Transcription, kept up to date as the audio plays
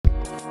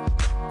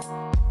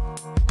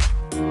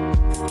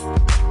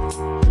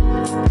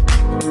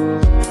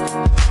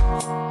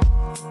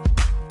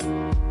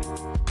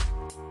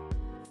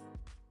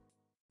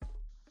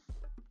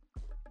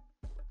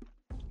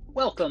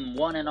Welcome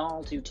one and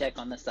all to Tech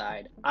on the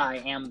Side. I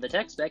am the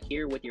Tech Spec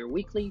here with your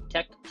weekly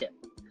tech tip.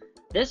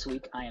 This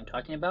week I am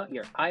talking about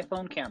your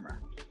iPhone camera.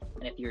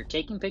 And if you're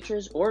taking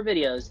pictures or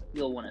videos,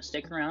 you'll want to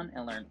stick around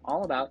and learn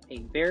all about a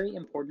very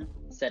important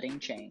setting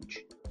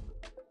change.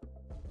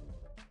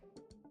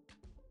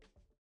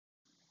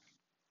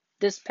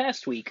 This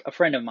past week, a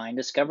friend of mine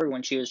discovered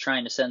when she was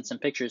trying to send some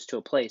pictures to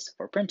a place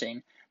for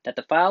printing that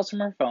the files from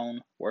her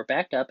phone were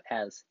backed up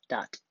as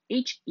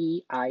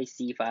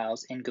 .heic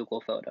files in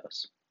Google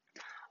Photos.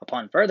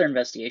 Upon further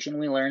investigation,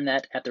 we learned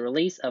that at the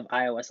release of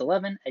iOS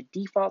 11, a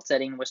default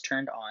setting was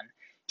turned on,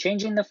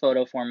 changing the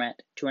photo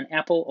format to an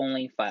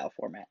Apple-only file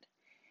format,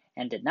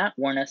 and did not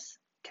warn us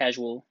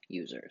casual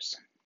users.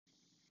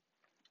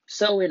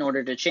 So in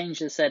order to change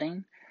the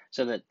setting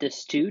so that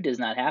this too does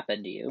not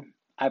happen to you,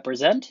 I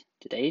present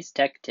today's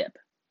tech tip.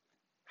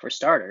 For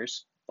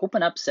starters,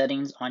 open up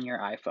Settings on your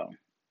iPhone.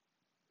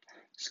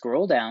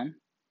 Scroll down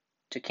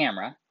to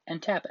Camera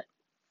and tap it.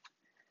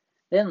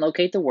 Then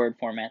locate the word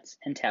formats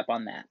and tap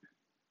on that.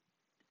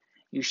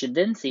 You should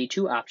then see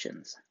two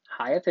options,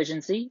 High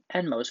Efficiency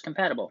and Most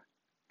Compatible.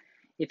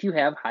 If you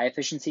have High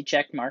Efficiency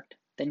check marked,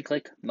 then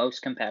click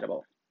Most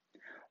Compatible.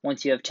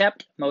 Once you have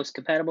tapped Most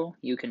Compatible,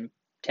 you can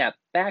tap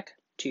back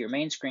to your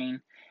main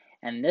screen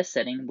and this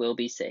setting will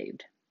be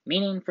saved.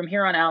 Meaning from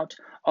here on out,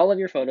 all of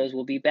your photos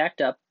will be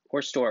backed up,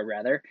 or stored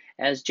rather,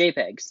 as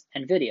JPEGs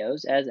and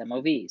videos as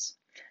MOVs.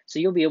 So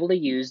you'll be able to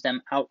use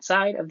them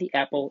outside of the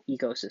Apple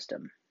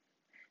ecosystem.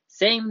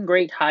 Same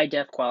great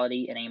high-def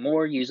quality in a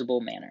more usable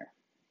manner.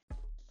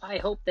 I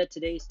hope that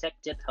today's tech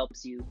tip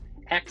helps you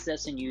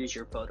access and use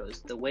your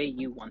photos the way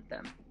you want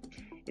them.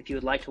 If you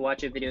would like to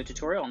watch a video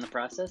tutorial on the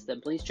process,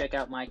 then please check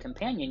out my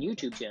companion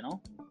YouTube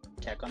channel,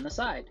 Tech on the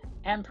Side,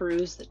 and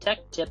peruse the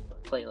Tech Tip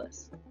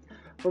playlist.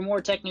 For more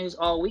tech news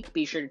all week,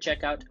 be sure to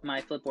check out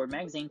my Flipboard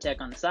magazine,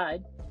 Tech on the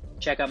Side.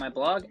 Check out my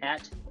blog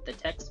at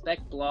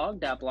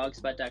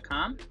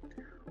thetechspecblog.blogspot.com.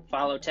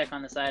 Follow Tech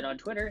on the Side on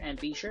Twitter, and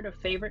be sure to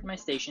favorite my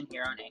station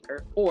here on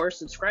Anchor, or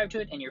subscribe to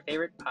it in your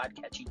favorite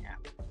podcatching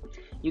app.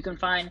 You can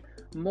find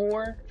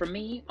more from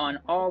me on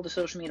all the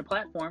social media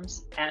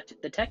platforms at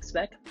The Tech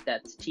Spec,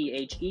 that's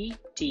TheTechSpec.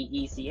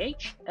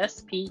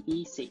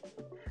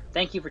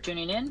 Thank you for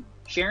tuning in,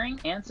 sharing,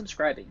 and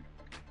subscribing.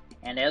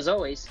 And as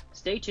always,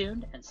 stay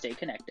tuned and stay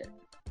connected.